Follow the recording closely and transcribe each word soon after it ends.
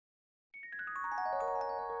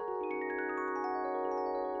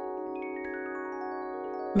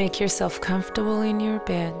Make yourself comfortable in your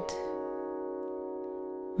bed.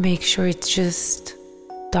 Make sure it's just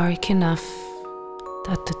dark enough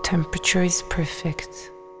that the temperature is perfect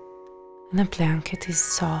and the blanket is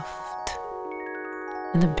soft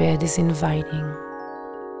and the bed is inviting.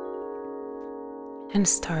 And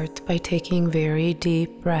start by taking very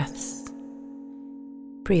deep breaths.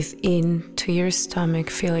 Breathe into your stomach,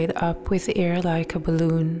 fill it up with air like a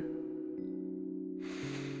balloon.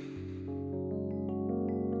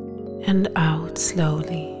 And out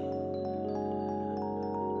slowly.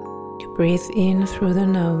 You breathe in through the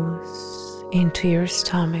nose, into your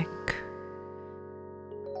stomach,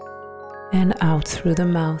 and out through the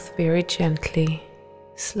mouth very gently,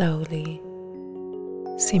 slowly,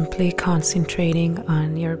 simply concentrating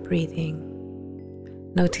on your breathing.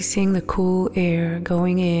 Noticing the cool air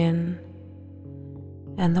going in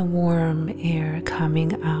and the warm air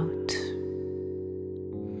coming out.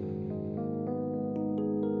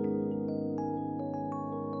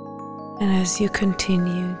 And as you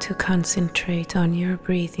continue to concentrate on your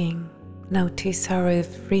breathing, notice how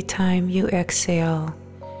every time you exhale,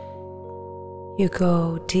 you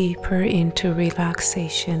go deeper into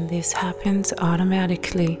relaxation. This happens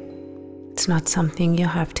automatically. It's not something you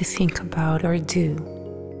have to think about or do.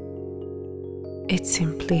 It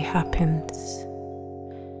simply happens.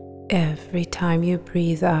 Every time you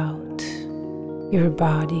breathe out, your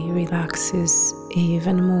body relaxes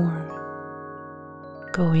even more,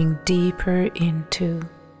 going deeper into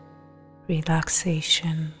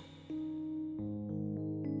relaxation.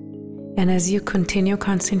 And as you continue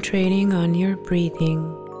concentrating on your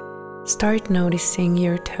breathing, start noticing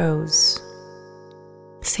your toes.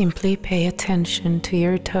 Simply pay attention to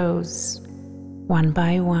your toes, one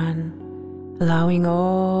by one, allowing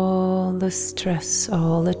all the stress,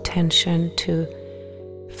 all the tension to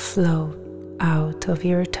flow out of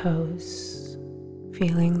your toes,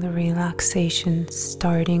 feeling the relaxation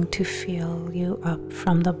starting to fill you up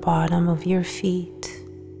from the bottom of your feet,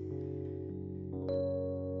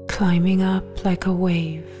 climbing up like a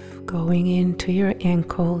wave, going into your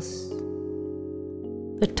ankles,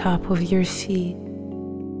 the top of your feet,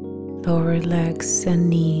 lower legs and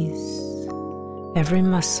knees, every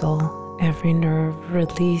muscle, every nerve,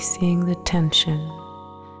 releasing the tension,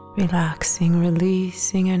 relaxing,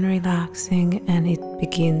 releasing and relaxing, and it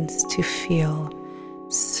begins to feel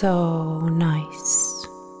so nice.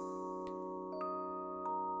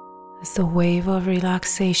 As the wave of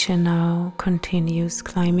relaxation now continues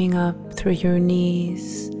climbing up through your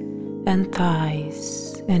knees and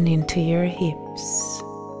thighs and into your hips,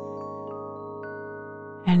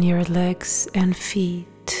 and your legs and feet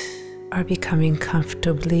are becoming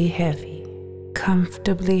comfortably heavy,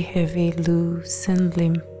 loose and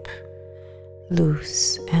limp,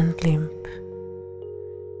 loose and limp.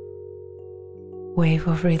 Wave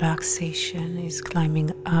of relaxation is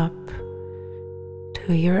climbing up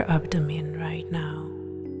to your abdomen right now,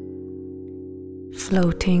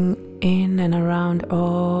 floating in and around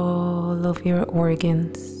all of your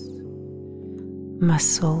organs,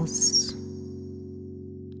 muscles.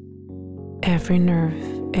 Every nerve,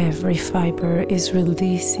 every fiber is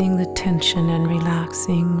releasing the tension and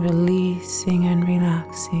relaxing, releasing and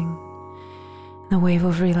relaxing. The wave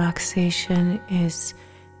of relaxation is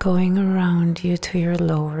going around you to your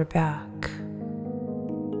lower back.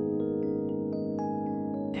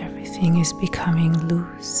 Everything is becoming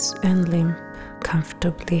loose and limp,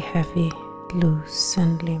 comfortably heavy, loose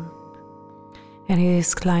and limp. And it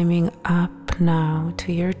is climbing up now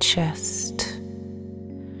to your chest.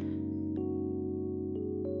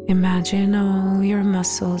 Imagine all your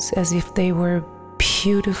muscles as if they were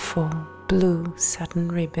beautiful blue satin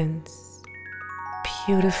ribbons,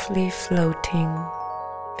 beautifully floating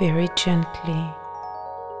very gently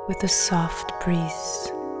with a soft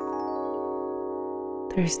breeze.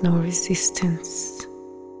 There's no resistance,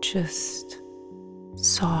 just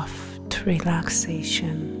soft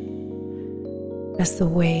relaxation. As the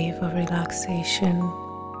wave of relaxation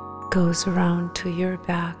goes around to your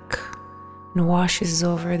back and washes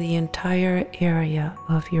over the entire area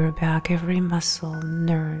of your back, every muscle,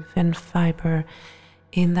 nerve, and fiber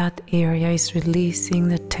in that area is releasing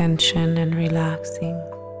the tension and relaxing,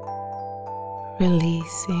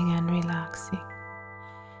 releasing and relaxing,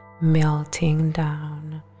 melting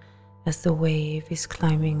down as the wave is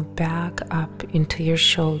climbing back up into your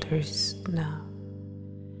shoulders now.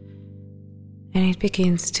 And it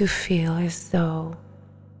begins to feel as though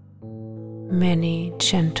many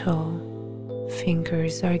gentle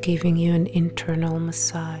fingers are giving you an internal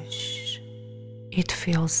massage. It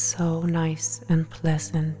feels so nice and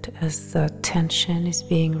pleasant as the tension is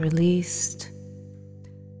being released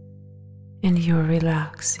and you're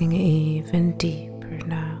relaxing even deeper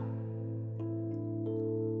now.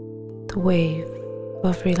 The wave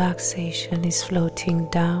of relaxation is floating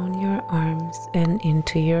down your arms and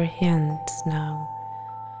into your hands now.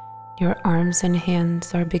 Your arms and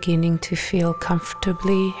hands are beginning to feel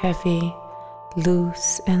comfortably heavy,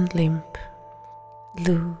 loose and limp,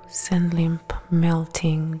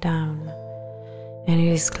 melting down. And it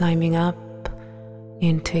is climbing up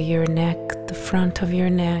into your neck, the front of your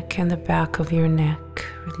neck and the back of your neck,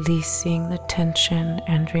 releasing the tension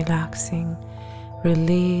and relaxing,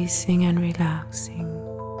 releasing and relaxing,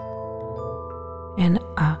 and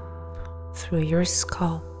up through your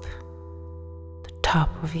scalp, the top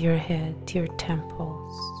of your head, your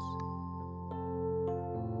temples,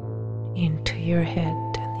 into your head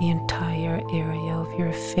and the entire area of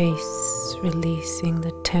your face, releasing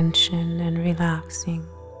the tension and relaxing.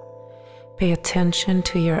 Pay attention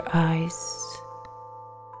to your eyes.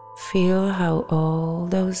 Feel how all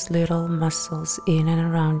those little muscles in and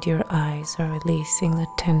around your eyes are releasing the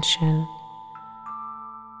tension.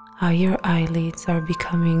 How your eyelids are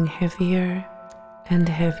becoming heavier and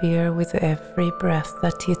heavier with every breath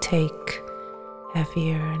that you take,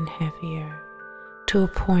 heavier and heavier, to a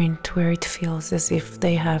point where it feels as if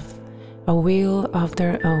they have a will of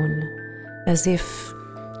their own, as if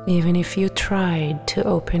even if you tried to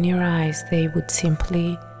open your eyes, they would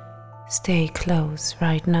simply stay closed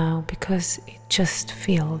right now because it just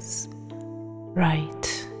feels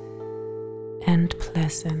right and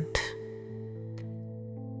pleasant.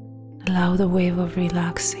 Allow the wave of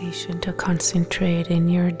relaxation to concentrate in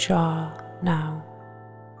your jaw now.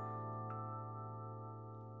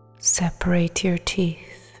 Separate your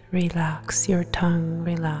teeth, relax your tongue,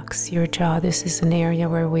 relax your jaw. This is an area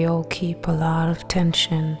where we all keep a lot of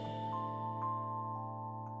tension.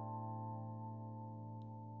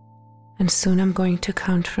 And soon I'm going to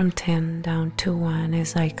count from 10 down to 1.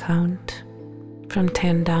 As I count from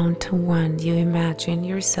 10 down to 1, you imagine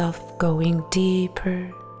yourself going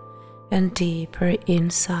deeper and deeper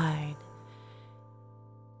inside,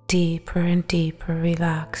 deeper and deeper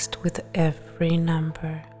relaxed with every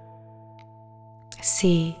number.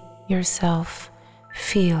 See yourself,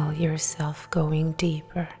 feel yourself going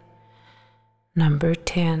deeper. Number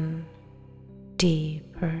 10,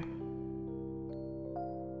 deeper.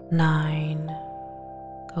 9,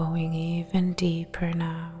 going even deeper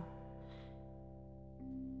now.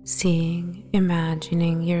 Seeing,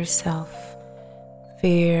 imagining yourself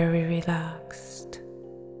very relaxed.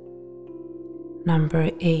 Number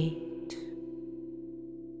 8,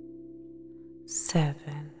 7.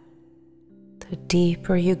 The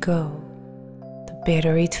deeper you go, the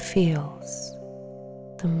better it feels.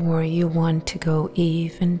 The more you want to go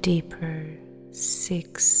even deeper.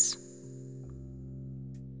 6,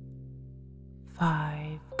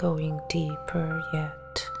 5, going deeper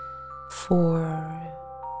yet. 4,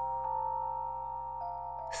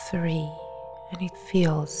 3, and it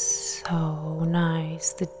feels so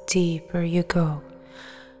nice. The deeper you go,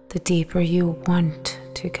 the deeper you want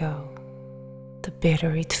to go, the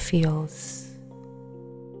better it feels.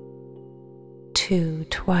 2,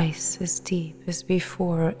 twice as deep as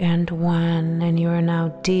before, and 1, and you are now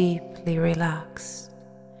deeply relaxed,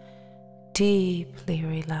 deeply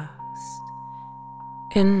relaxed.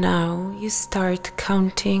 And now you start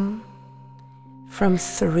counting from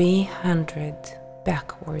 300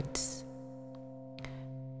 backwards,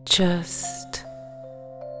 just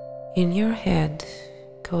in your head,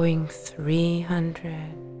 going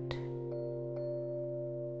 300,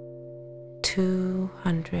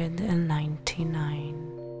 299,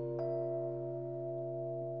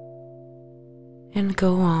 and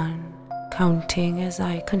go on counting as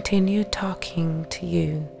I continue talking to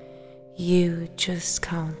you. You just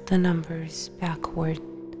count the numbers backward.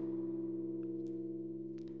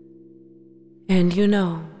 And you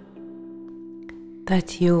know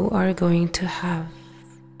that you are going to have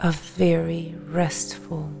a very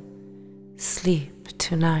restful sleep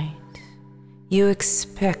tonight. You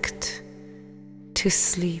expect to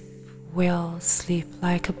sleep well, sleep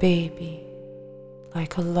like a baby,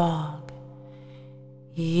 like a log.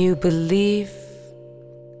 You believe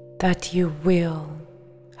that you will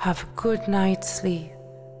have a good night's sleep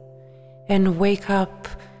and wake up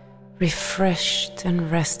refreshed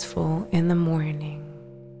and restful in the morning.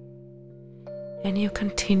 And you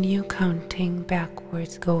continue counting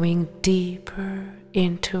backwards, going deeper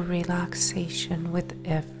into relaxation with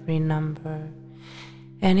every number.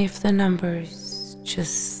 And if the numbers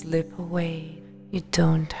just slip away, you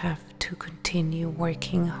don't have to continue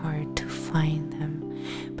working hard to find them.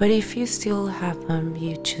 But if you still have them,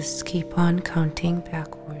 you just keep on counting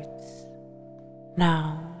backwards.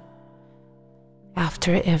 Now,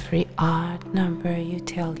 After every odd number, you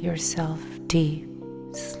tell yourself, deep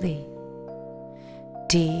sleep,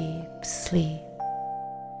 deep sleep.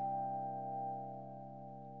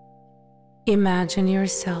 Imagine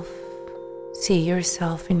yourself, see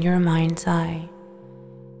yourself in your mind's eye,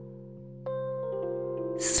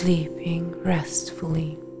 sleeping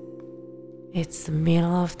restfully. It's the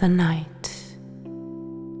middle of the night.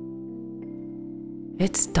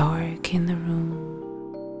 It's dark in the room,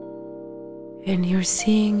 and you're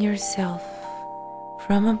seeing yourself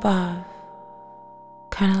from above,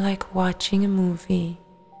 kind of like watching a movie,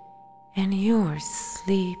 and you're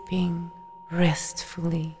sleeping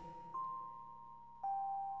restfully,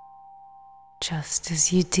 just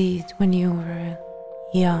as you did when you were a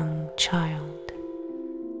young child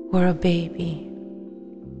or a baby.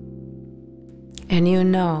 And you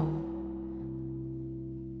know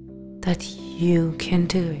that you can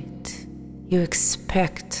do it. You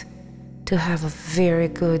expect to have a very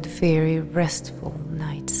good, very restful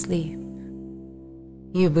night's sleep.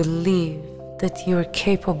 You believe that you're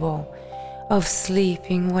capable of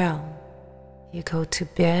sleeping well. You go to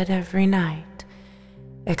bed every night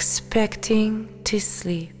expecting to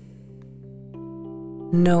sleep,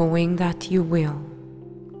 knowing that you will,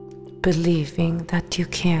 believing that you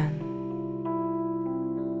can,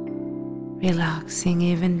 relaxing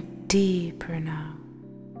even deeper now,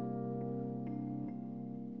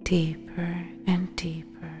 deeper and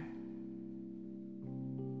deeper,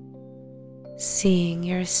 seeing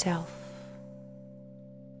yourself,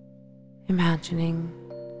 imagining,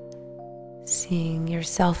 seeing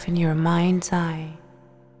yourself in your mind's eye,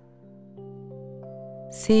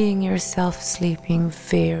 seeing yourself sleeping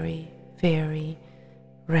very, very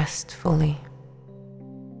restfully.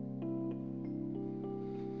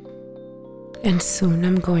 And soon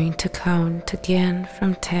I'm going to count again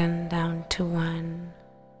from 10 down to 1.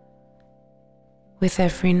 With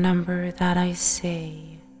every number that I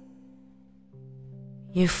say,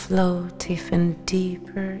 you float even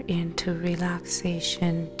deeper into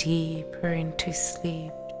relaxation, deeper into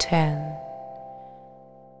sleep. 10,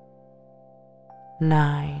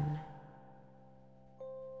 9,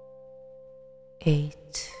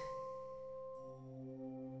 8,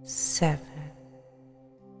 7,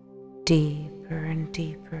 deeper and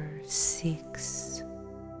deeper. 6,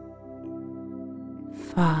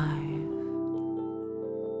 5,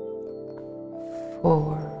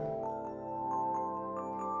 4,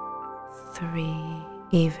 3,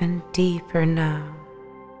 even deeper now.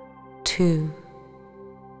 2,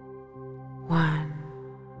 1,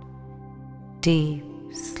 deep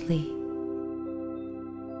sleep.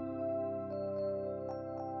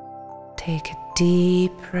 Take a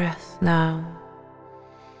deep breath now.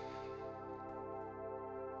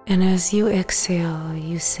 And as you exhale,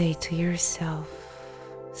 you say to yourself,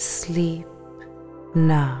 sleep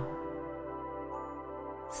now.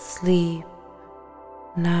 Sleep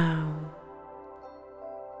now.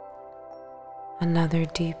 Another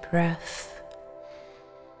deep breath.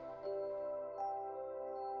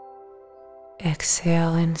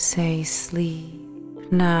 Exhale and say,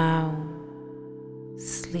 sleep now.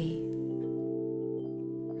 Sleep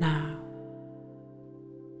now.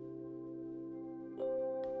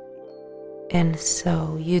 And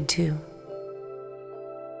so you do.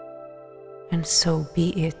 And so be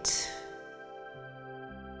it.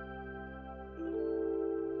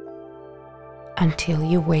 Until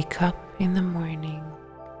you wake up in the morning,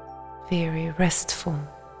 very restful,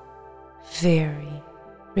 very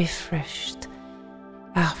refreshed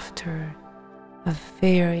after a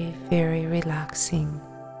very, very relaxing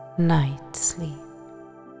night's sleep.